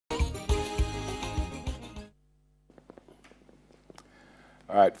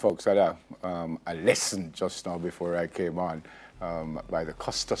All right, folks, I had a lesson just now before I came on by the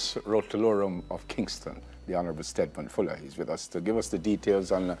Custos Rotolorum of Kingston, the Honourable Stedman Fuller. He's with us to give us the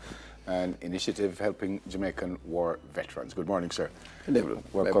details on an initiative helping Jamaican war veterans. Good morning, sir. Welcome,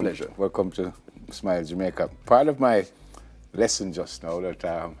 my pleasure. Welcome to Smile Jamaica. Part of my lesson just now that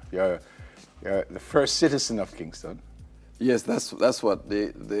you're the first citizen of Kingston. Yes, that's what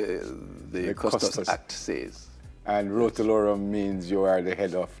the Custos Act says. And Rotolorum means you are the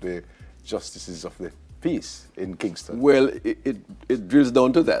head of the Justices of the Peace in Kingston. Well, it drills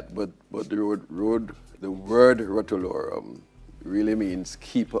down to that, but the word Rotolorum really means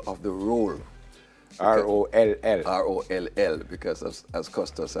keeper of the roll. R-O-L-L. R-O-L-L, because as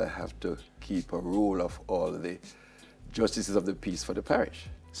Custos I have to keep a roll of all the Justices of the Peace for the parish.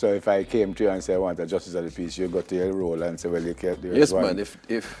 So if I came to you and say I want a Justice of the Peace, you go to your role and say, well, you can't do it. Yes, man.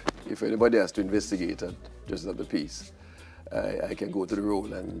 If anybody has to investigate a Justice of the Peace, I can go to the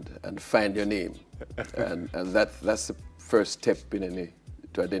role and find your name, and that's the first step in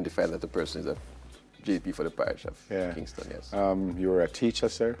to identify that the person is a JP for the parish of Kingston. Yes. You were a teacher,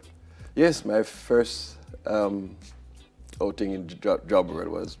 sir. Yes, my first outing in job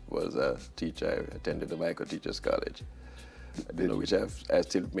world was a teacher. I attended the Jamaica Teachers College. Which I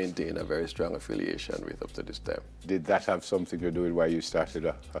still maintain a very strong affiliation with up to this time. Did that have something to do with why you started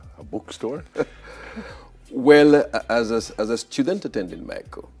a bookstore? Well, as a student attending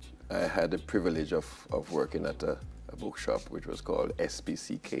MICO, I had the privilege of working at a bookshop which was called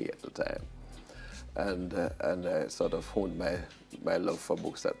SPCK at the time. And I sort of honed my love for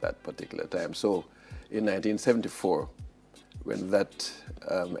books at that particular time. So in 1974, when that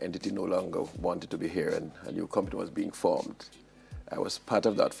entity no longer wanted to be here and a new company was being formed, I was part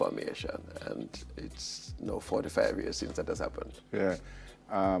of that formation, and it's now 45 years since that has happened. Yeah,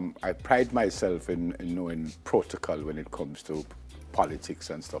 I pride myself in knowing protocol when it comes to politics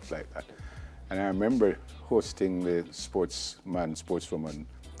and stuff like that. And I remember hosting the sportswoman,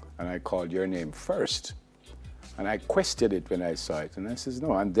 and I called your name first. And I questioned it when I saw it, and I says,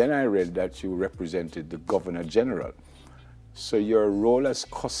 no. And then I read that you represented the Governor General. So your role as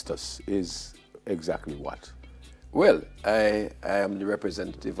Custos is exactly what? Well, I am the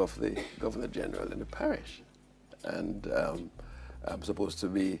representative of the Governor General in the parish, and I'm supposed to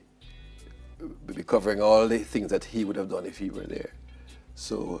be covering all the things that he would have done if he were there.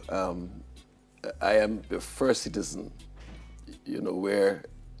 So I am the first citizen, where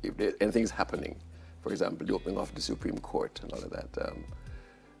if anything's happening, for example, the opening of the Supreme Court and all of that,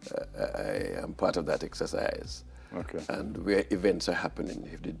 I am part of that exercise. Okay. And where events are happening,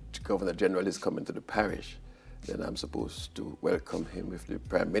 if the Governor General is coming to the parish, then I'm supposed to welcome him. If the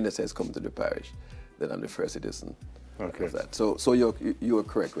Prime Minister is coming to the parish, then I'm the first citizen of that. So you were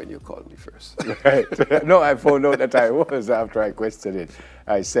correct when you called me first. Right. No, I found out that I was after I questioned it.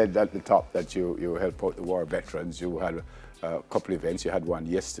 I said at the top that you help out the war veterans. You had a couple of events. You had one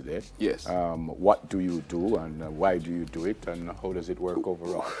yesterday. Yes. What do you do, and why do you do it, and how does it work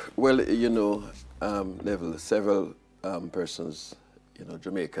overall? Well, Neville, several persons,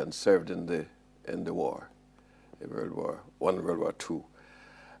 Jamaicans served in the war, in World War I, World War II.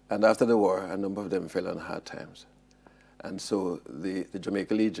 And after the war, a number of them fell on hard times. And so the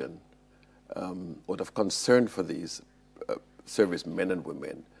Jamaica Legion, out of concern for these servicemen and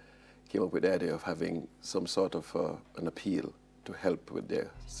women, came up with the idea of having some sort of an appeal to help with their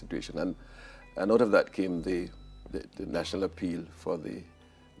situation. And out of that came the national appeal for the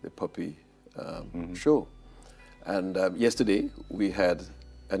puppy show. And yesterday we had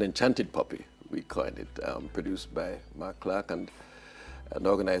an enchanted puppy, we coined it, produced by Mark Clark and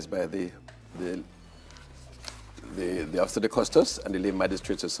organized by the Office of the Custos and the Lay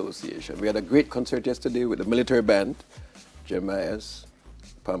Magistrates Association. We had a great concert yesterday with the military band, Jeremiah's,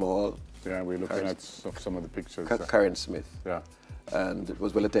 Palmer Hall. Yeah, we're looking at some of the pictures. Karen Smith. Yeah. And it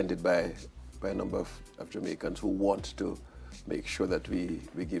was well attended by a number of Jamaicans who want to make sure that we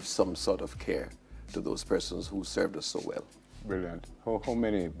give some sort of care to those persons who served us so well. Brilliant. How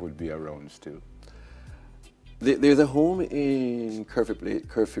many would be around still? There's a home in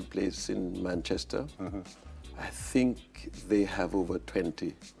Curfew Place in Manchester. I think they have over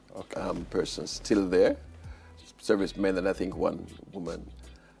 20 persons still there, servicemen, and I think one woman.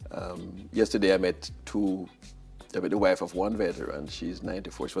 Yesterday I met the wife of one veteran. She's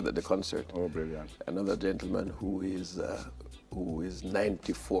 94. She was at the concert. Oh, brilliant. Another gentleman who is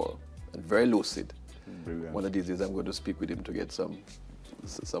 94 and very lucid. Brilliant. One of these days I'm going to speak with him to get some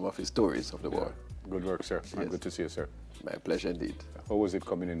of his stories of the war. Good work, sir. Yes. Good to see you, sir. My pleasure indeed. How was it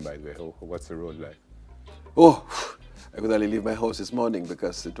coming in, by the way? What's the road like? Oh, I could only leave my house this morning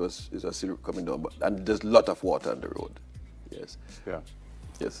because it was still coming down, and there's a lot of water on the road. Yes. Yeah.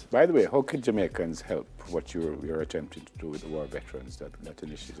 Yes. By the way, how can Jamaicans help what you're attempting to do with the war veterans, that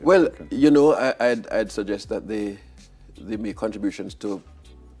initiative? Well, you know, I'd suggest that they make contributions to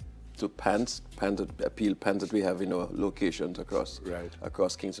pans that we have in our locations across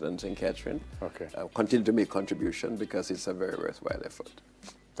Kingston and St. Catherine. Okay. Continue to make contribution because it's a very worthwhile effort.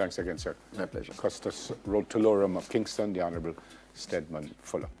 Thanks again, sir. My pleasure. Custos Rotolorum of Kingston, the Honourable Stedman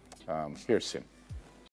Fuller. Here's him.